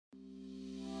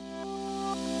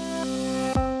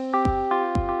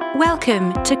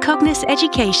Welcome to Cognis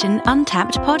Education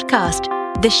Untapped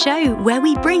podcast, the show where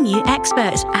we bring you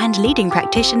experts and leading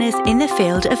practitioners in the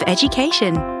field of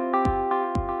education.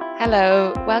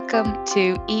 Hello, welcome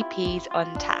to EPs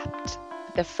Untapped,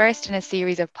 the first in a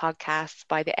series of podcasts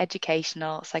by the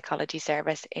Educational Psychology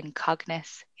Service in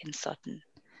Cognis in Sutton.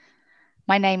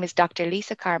 My name is Dr.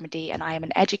 Lisa Carmody and I am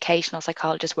an educational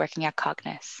psychologist working at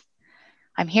Cognis.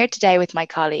 I'm here today with my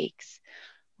colleagues.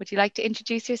 Would you like to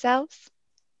introduce yourselves?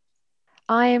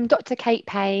 I am Dr. Kate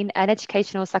Payne, an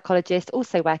educational psychologist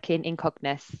also working in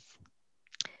Cognis.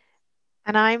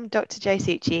 And I'm Dr. Jo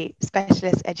Suchi,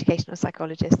 specialist educational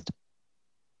psychologist.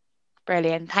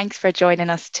 Brilliant. Thanks for joining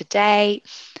us today.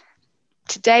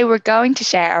 Today we're going to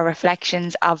share our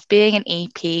reflections of being an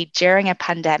EP during a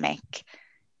pandemic,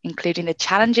 including the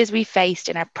challenges we faced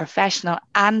in our professional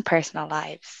and personal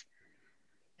lives,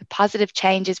 the positive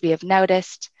changes we have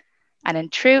noticed, and in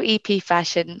true EP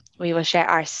fashion, we will share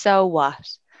our so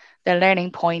what, the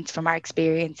learning points from our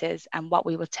experiences and what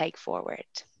we will take forward.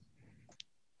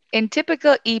 In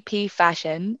typical EP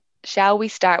fashion, shall we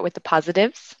start with the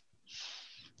positives?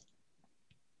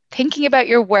 Thinking about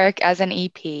your work as an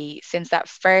EP since that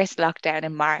first lockdown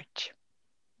in March,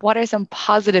 what are some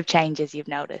positive changes you've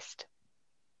noticed?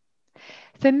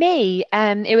 For me,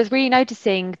 it was really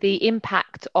noticing the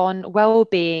impact on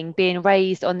well-being being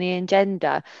raised on the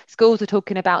agenda. Schools were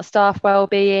talking about staff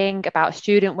well-being, about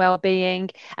student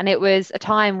well-being, and it was a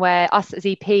time where us as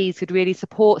EPs could really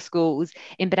support schools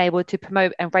in being able to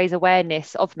promote and raise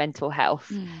awareness of mental health.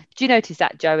 Did you notice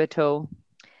that, Jo, at all?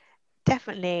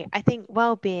 Definitely. I think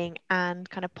well-being and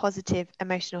kind of positive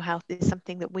emotional health is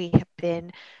something that we have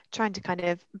been trying to kind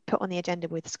of put on the agenda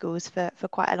with schools for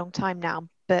quite a long time now,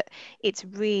 but it's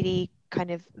really kind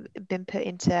of been put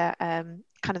into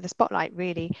kind of the spotlight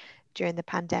really during the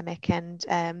pandemic, and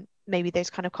maybe those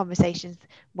kind of conversations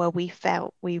where we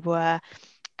felt we were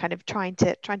kind of trying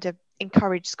to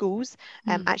encourage schools,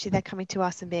 actually they're coming to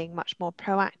us and being much more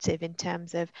proactive in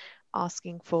terms of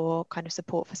asking for kind of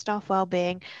support for staff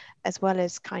wellbeing, as well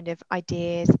as kind of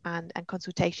ideas and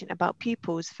consultation about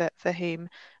pupils for whom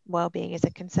wellbeing is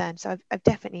a concern. So I've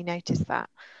definitely noticed that.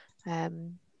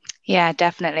 Yeah,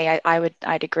 definitely.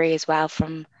 I'd agree as well.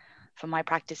 From my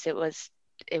practice, it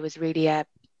was really a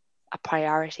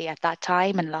priority at that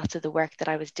time, and lots of the work that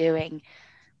I was doing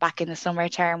back in the summer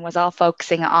term was all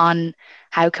focusing on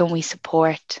how can we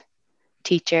support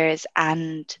teachers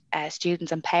and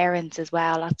students and parents as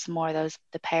well. Lots more of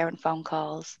the parent phone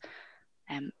calls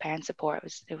and parent support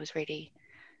was really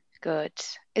good.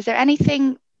 Is there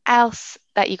anything else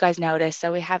that you guys noticed?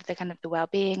 So we have the kind of the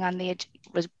well-being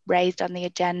was raised on the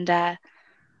agenda.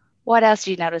 What else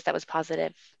did you notice that was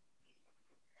positive?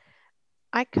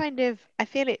 I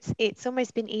feel it's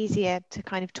almost been easier to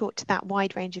kind of talk to that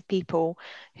wide range of people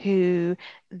who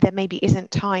there maybe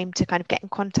isn't time to kind of get in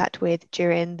contact with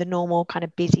during the normal kind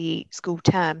of busy school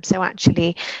term. So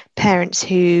actually parents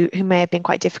who may have been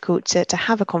quite difficult to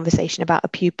have a conversation about a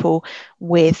pupil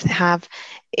with have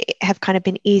kind of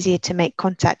been easier to make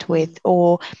contact with,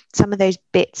 or some of those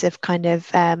bits of kind of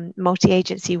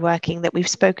multi-agency working that we've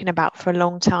spoken about for a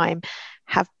long time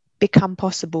have become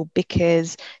possible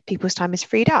because people's time is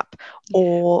freed up,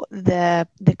 or the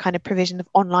kind of provision of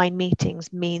online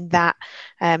meetings mean that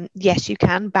yes, you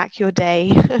can back your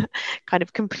day kind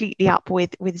of completely up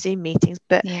with Zoom meetings,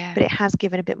 but it has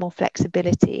given a bit more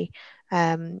flexibility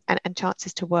and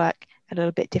chances to work a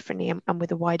little bit differently and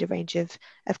with a wider range of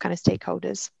kind of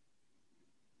stakeholders.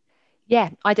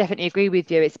 Yeah, I definitely agree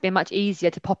with you. It's been much easier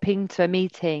to pop into a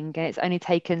meeting and it's only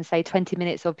taken, say, 20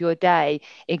 minutes of your day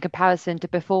in comparison to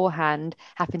beforehand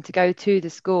having to go to the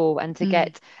school and to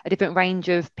get a different range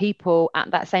of people at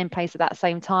that same place at that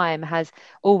same time has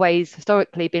always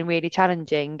historically been really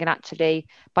challenging. And actually,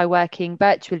 by working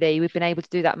virtually, we've been able to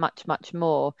do that much, much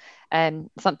more.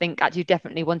 Something actually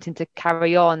definitely wanting to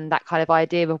carry on that kind of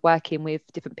idea of working with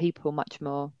different people much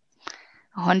more.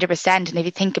 100%. And if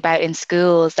you think about in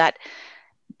schools that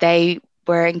they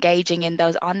were engaging in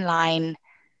those online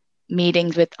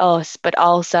meetings with us, but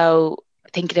also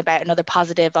thinking about another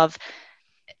positive of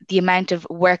the amount of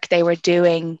work they were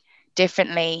doing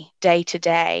differently day to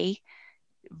day,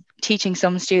 teaching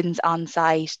some students on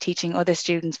site, teaching other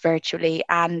students virtually,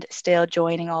 and still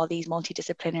joining all these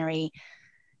multidisciplinary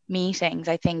meetings.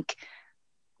 I think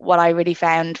what I really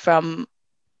found from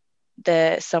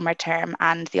the summer term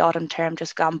and the autumn term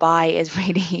just gone by is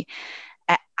really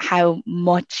how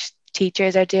much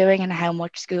teachers are doing and how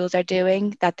much schools are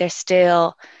doing, that they're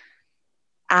still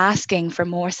asking for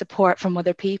more support from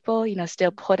other people, still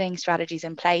putting strategies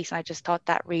in place. And I just thought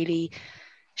that really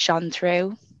shone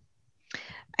through.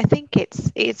 I think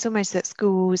it's almost that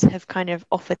schools have kind of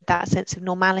offered that sense of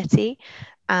normality.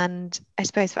 And I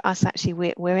suppose for us, actually,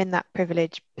 we're in that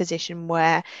privileged position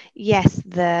where, yes,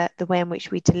 the way in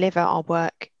which we deliver our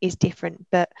work is different,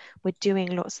 but we're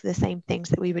doing lots of the same things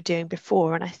that we were doing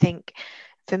before. And I think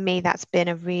for me, that's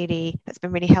been really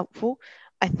helpful.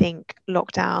 I think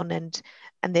lockdown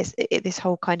and this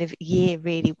whole kind of year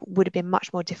really would have been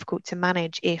much more difficult to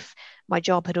manage if my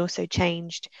job had also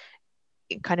changed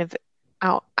kind of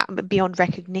out beyond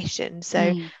recognition.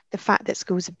 So the fact that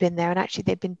schools have been there and actually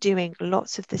they've been doing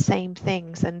lots of the same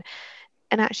things, and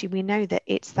actually we know that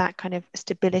it's that kind of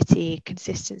stability,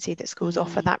 consistency that schools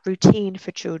offer, that routine for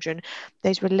children,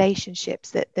 those relationships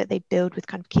that they build with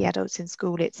kind of key adults in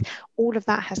school. It's all of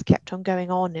that has kept on going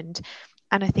on, and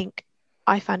I think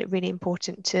I found it really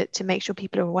important to make sure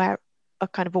people are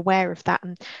aware of that,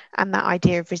 and that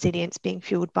idea of resilience being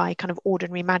fueled by kind of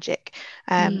ordinary magic.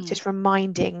 Just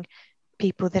reminding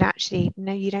people that actually,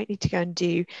 no, you don't need to go and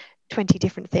do 20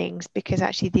 different things, because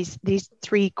actually these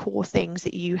three core things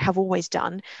that you have always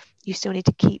done, you still need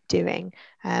to keep doing,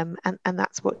 and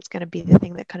that's what's going to be the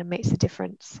thing that kind of makes the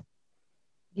difference.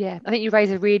 Yeah, I think you raise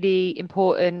a really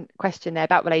important question there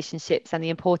about relationships and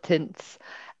the importance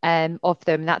of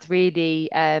them. That's really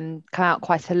come out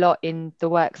quite a lot in the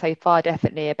work so far,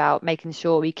 definitely, about making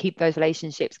sure we keep those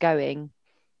relationships going.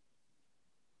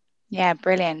 Yeah,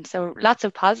 brilliant. So lots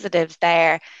of positives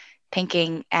there,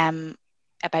 thinking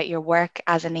about your work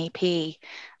as an EP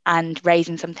and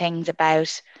raising some things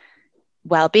about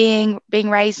well-being being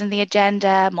raised in the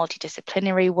agenda,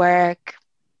 multidisciplinary work,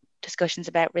 discussions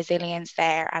about resilience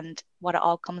there, and what it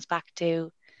all comes back to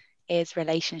is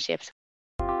relationships.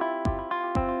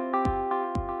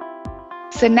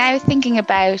 So now thinking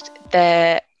about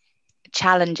the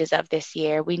challenges of this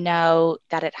year, we know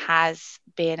that it has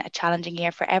been a challenging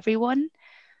year for everyone,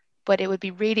 but it would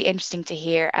be really interesting to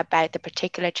hear about the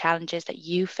particular challenges that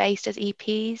you faced as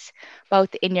EPs,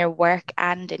 both in your work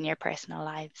and in your personal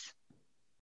lives.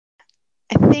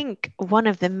 I think one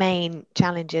of the main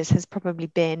challenges has probably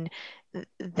been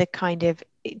the kind of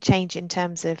change in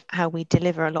terms of how we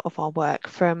deliver a lot of our work,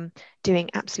 from doing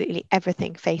absolutely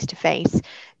everything face to face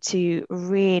to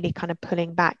really kind of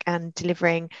pulling back and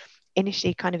delivering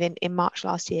initially kind of in March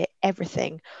last year,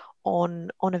 everything on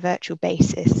a virtual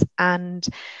basis. And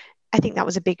I think that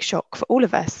was a big shock for all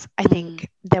of us. I think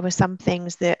there were some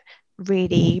things that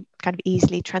really kind of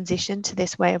easily transitioned to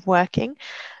this way of working.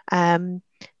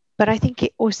 But I think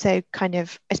it also kind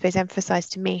of, I suppose,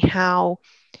 emphasized to me how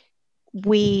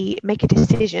we make a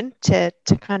decision to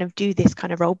kind of do this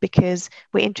kind of role because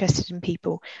we're interested in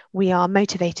people. We are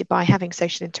motivated by having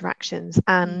social interactions.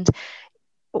 And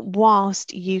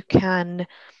whilst you can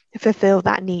fulfill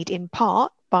that need in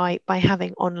part by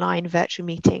having online virtual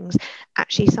meetings,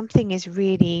 actually something is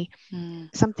really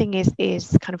something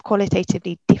is kind of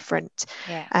qualitatively different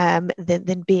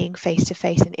than being face to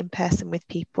face and in person with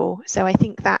people. So I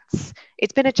think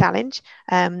it's been a challenge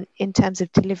in terms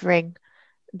of delivering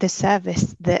the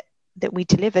service that we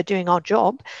deliver, doing our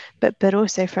job, but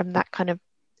also from that kind of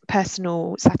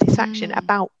personal satisfaction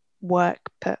about work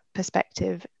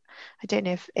perspective. I don't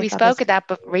know if we spoke of that,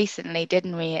 but recently,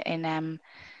 didn't we,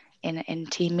 in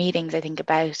team meetings, I think,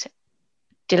 about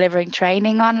delivering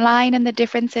training online and the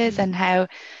differences and how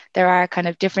there are kind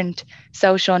of different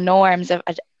social norms of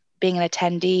being an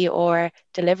attendee or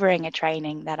delivering a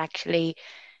training, that actually,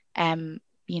 having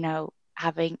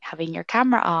your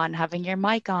camera on, having your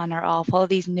mic on or off, all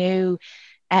these new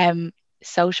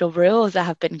social rules that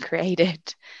have been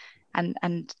created.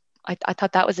 And I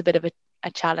thought that was a bit of a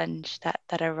challenge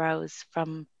that arose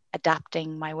from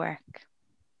adapting my work.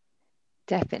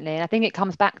 Definitely. And I think it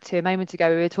comes back to a moment ago,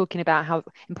 we were talking about how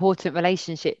important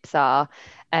relationships are.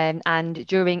 And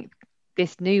during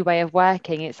this new way of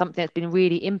working, it's something that's been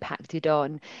really impacted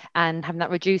on, and having that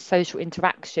reduced social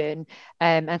interaction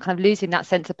and kind of losing that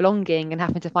sense of belonging and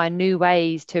having to find new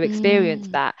ways to experience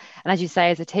that. And as you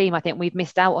say, as a team, I think we've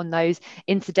missed out on those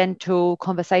incidental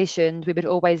conversations we would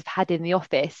always have had in the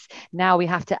office. Now we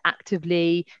have to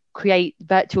actively create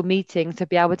virtual meetings to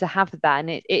be able to have that, and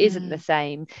it isn't the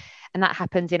same. And that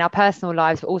happens in our personal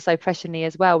lives, but also professionally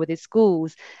as well, with his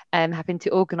schools, having to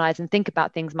organise and think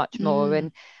about things much more.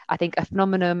 And I think a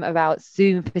phenomenon about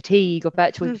Zoom fatigue or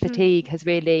virtual fatigue has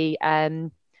really has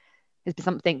been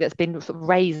something that's been sort of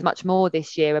raised much more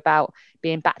this year, about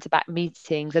being back-to-back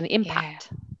meetings and the impact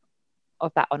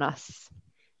of that on us.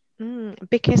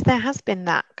 Because there has been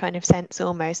that kind of sense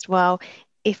almost, well,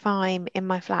 if I'm in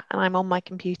my flat and I'm on my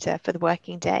computer for the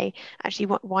working day, actually,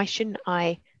 why shouldn't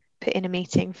I put in a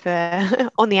meeting for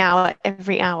on the hour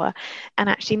every hour, and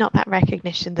actually not that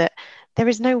recognition that there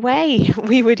is no way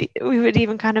we would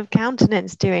even kind of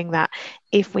countenance doing that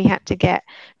if we had to get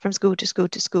from school to school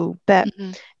to school. But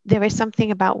there is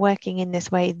something about working in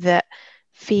this way that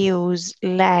feels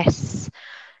less,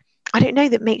 I don't know,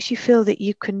 that makes you feel that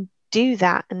you can do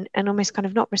that and almost kind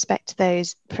of not respect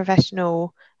those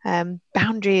professional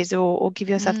boundaries or give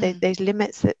yourself those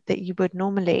limits that you would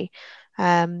normally.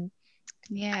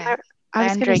 I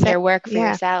was boundary your work for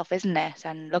yourself, isn't it?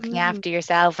 And looking after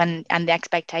yourself and the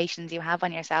expectations you have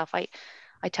on yourself. I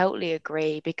totally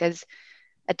agree, because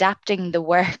adapting the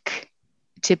work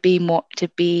to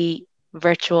be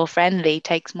virtual friendly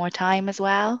takes more time as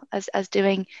well as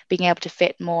being able to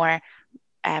fit more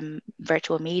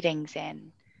virtual meetings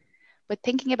in. But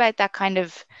thinking about that kind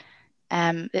of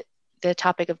the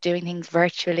topic of doing things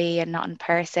virtually and not in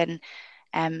person,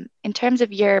 in terms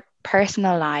of your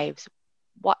personal lives,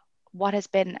 what has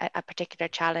been a particular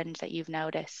challenge that you've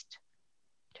noticed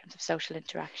in terms of social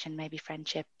interaction, maybe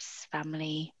friendships,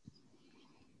 family?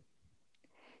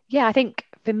 Yeah, I think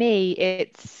for me,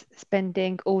 it's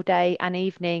spending all day and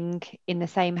evening in the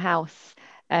same house,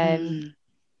 and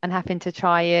having to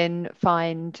try and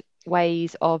find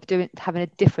ways of having a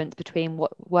difference between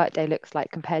what workday looks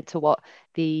like compared to what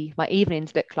my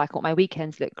evenings look like, what my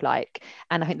weekends look like.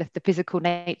 And I think the physical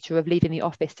nature of leaving the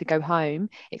office to go home,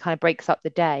 it kind of breaks up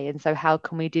the day. And so how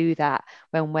can we do that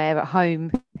when we're at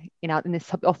home,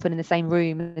 often in the same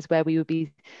room as where we would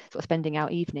be sort of spending our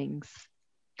evenings?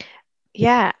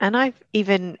 Yeah, and I've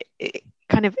even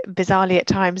kind of bizarrely at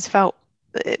times felt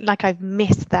like I've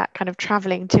missed that kind of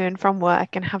traveling to and from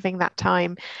work and having that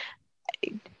time.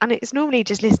 And it's normally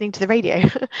just listening to the radio,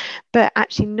 but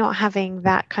actually not having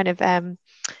that kind of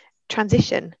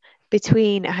transition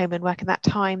between home and work, and that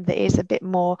time that is a bit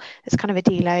more, it's kind of a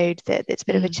deload, that's a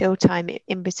bit of a chill time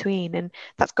in between, and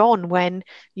that's gone when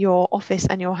your office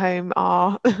and your home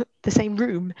are the same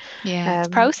room. It's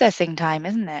processing time,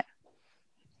 isn't it?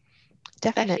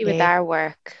 Definitely. Especially with our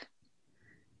work.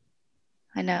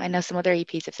 I know some other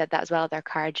EPs have said that as well, their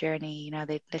car journey,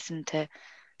 they listen to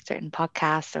certain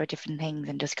podcasts or different things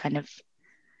and just kind of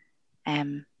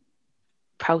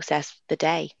process the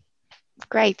day.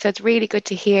 Great. So it's really good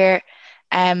to hear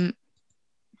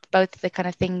both the kind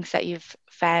of things that you've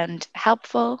found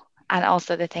helpful and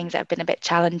also the things that have been a bit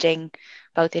challenging,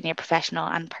 both in your professional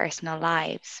and personal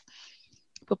lives.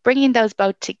 But bringing those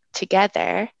both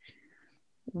together,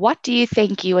 what do you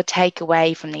think you will take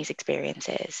away from these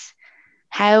experiences?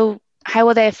 How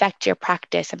will they affect your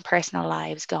practice and personal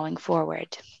lives going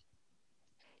forward?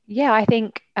 Yeah, I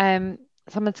think some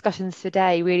of the discussions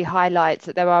today really highlights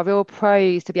that there are real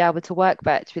pros to be able to work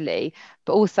virtually,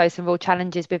 but also some real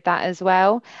challenges with that as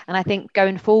well. And I think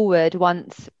going forward,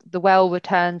 once the world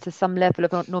returns to some level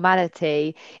of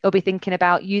normality, it'll be thinking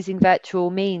about using virtual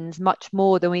means much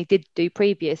more than we did do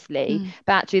previously,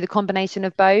 but actually the combination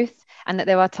of both. And that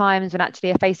there are times when actually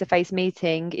a face-to-face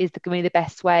meeting is going to be the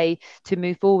best way to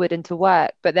move forward and to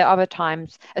work. But there are other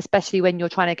times, especially when you're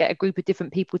trying to get a group of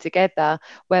different people together,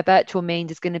 where virtual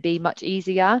means is going to be much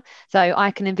easier. So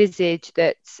I can envisage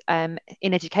that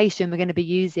in education, we're going to be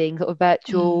using sort of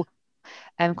virtual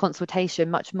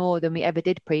consultation much more than we ever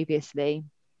did previously.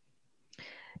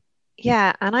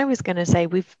 Yeah, and I was going to say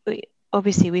we've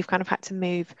kind of had to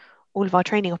move all of our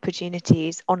training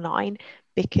opportunities online,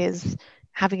 because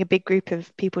having a big group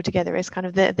of people together is kind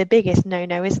of the biggest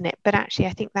no, isn't it? But actually,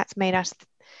 I think that's made us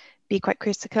be quite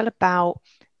critical about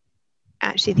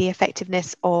actually the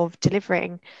effectiveness of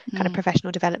delivering kind of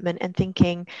professional development, and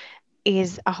thinking,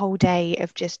 is a whole day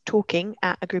of just talking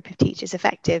at a group of teachers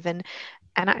effective? And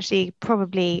actually,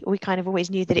 probably we kind of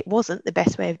always knew that it wasn't the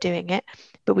best way of doing it,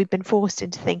 but we've been forced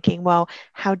into thinking, well,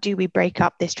 how do we break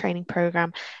up this training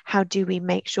program? How do we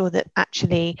make sure that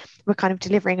actually we're kind of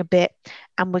delivering a bit,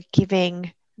 and we're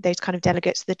giving those kind of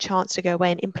delegates the chance to go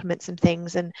away and implement some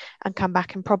things and come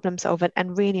back and problem solve it,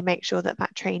 and really make sure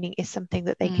that training is something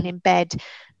that they can embed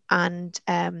and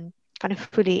kind of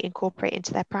fully incorporate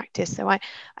into their practice. So I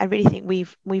really think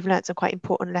we've learned some quite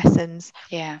important lessons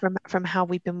from how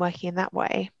we've been working in that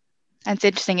way. And it's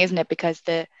interesting, isn't it? Because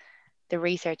the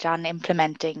research on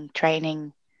implementing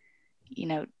training,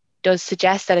 does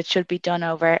suggest that it should be done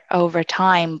over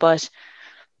time, but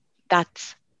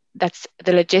that's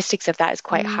the logistics of that is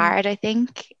quite hard, I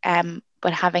think.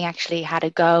 But having actually had a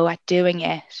go at doing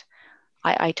it,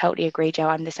 I totally agree, Jo.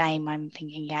 I'm the same. I'm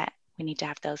thinking, we need to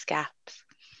have those gaps.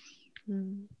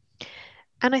 And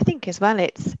I think as well,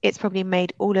 it's probably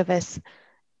made all of us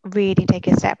really take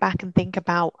a step back and think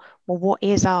about, well, what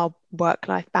is our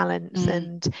work-life balance?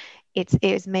 And it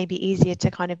was maybe easier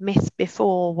to kind of miss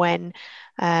before, when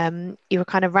you were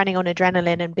kind of running on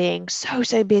adrenaline and being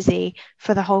so busy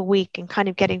for the whole week, and kind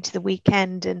of getting to the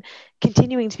weekend and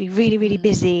continuing to be really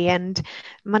busy, and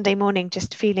Monday morning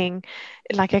just feeling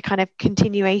like a kind of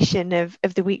continuation of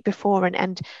the week before,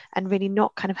 and really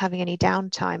not kind of having any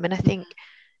downtime. And I think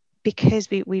because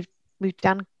we've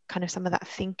done kind of some of that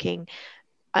thinking,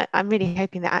 I'm really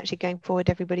hoping that actually going forward,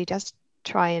 everybody does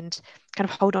try and kind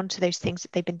of hold on to those things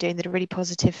that they've been doing that are really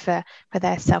positive for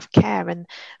their self-care and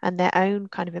their own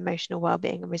kind of emotional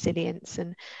well-being and resilience,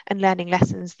 and learning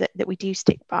lessons that we do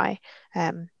stick by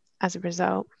as a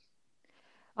result.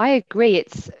 I agree.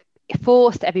 It's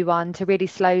forced everyone to really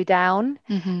slow down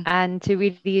and to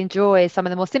really enjoy some of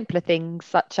the more simpler things,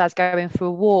 such as going for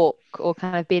a walk, or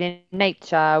kind of being in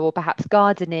nature, or perhaps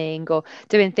gardening, or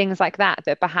doing things like that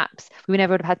perhaps we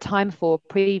never would have had time for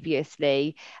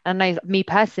previously. And I know, me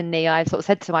personally, I've sort of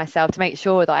said to myself to make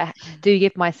sure that I do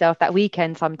give myself that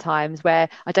weekend sometimes where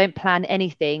I don't plan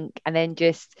anything, and then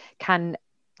just can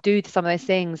do some of those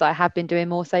things I have been doing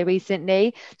more so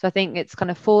recently. So I think it's kind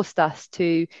of forced us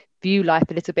to view life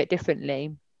a little bit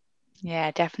differently. Yeah,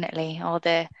 definitely. All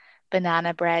the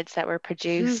banana breads that were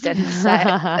produced and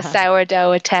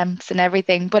sourdough attempts and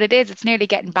everything. But it's nearly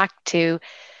getting back to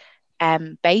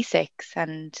basics,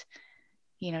 and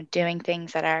doing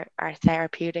things that are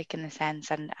therapeutic in a sense,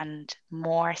 and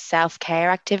more self-care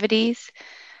activities.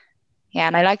 Yeah,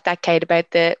 and I like that, Kate,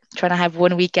 about the trying to have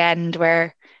one weekend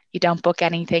where you don't book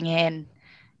anything in,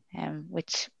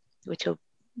 which will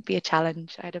be a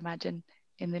challenge, I'd imagine,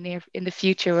 in the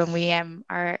future, when we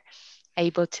are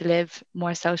able to live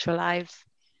more social lives.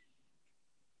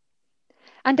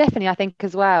 And definitely, I think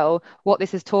as well, what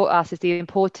this has taught us is the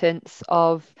importance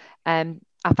of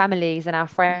our families and our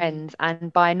friends,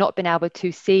 and by not being able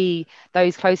to see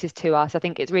those closest to us, I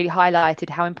think it's really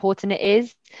highlighted how important it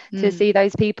is to see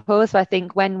those people. So I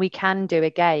think when we can do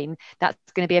again, that's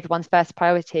going to be everyone's first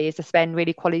priority, is to spend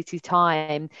really quality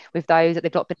time with those that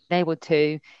they've not been able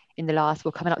to in the last,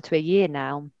 we're coming up to a year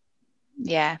now.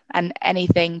 Yeah, and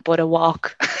anything but a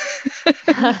walk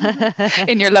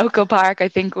in your local park, I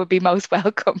think, would be most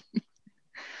welcome.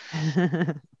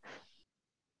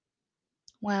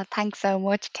 Well, thanks so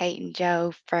much, Kate and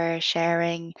Joe, for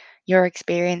sharing your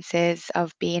experiences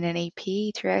of being an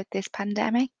EP throughout this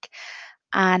pandemic.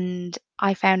 And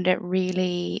I found it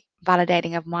really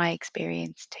validating of my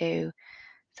experience too.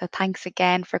 So thanks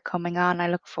again for coming on. I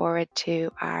look forward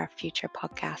to our future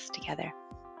podcast together.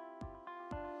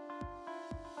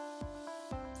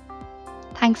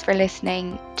 Thanks for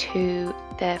listening to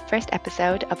the first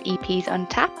episode of EPs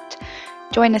Untapped.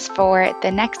 Join us for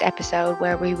the next episode,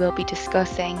 where we will be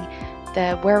discussing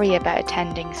the worry about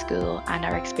attending school and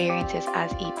our experiences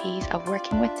as EPs of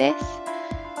working with this.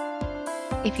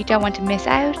 If you don't want to miss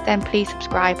out, then please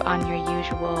subscribe on your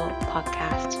usual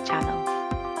podcast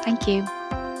channels. Thank you.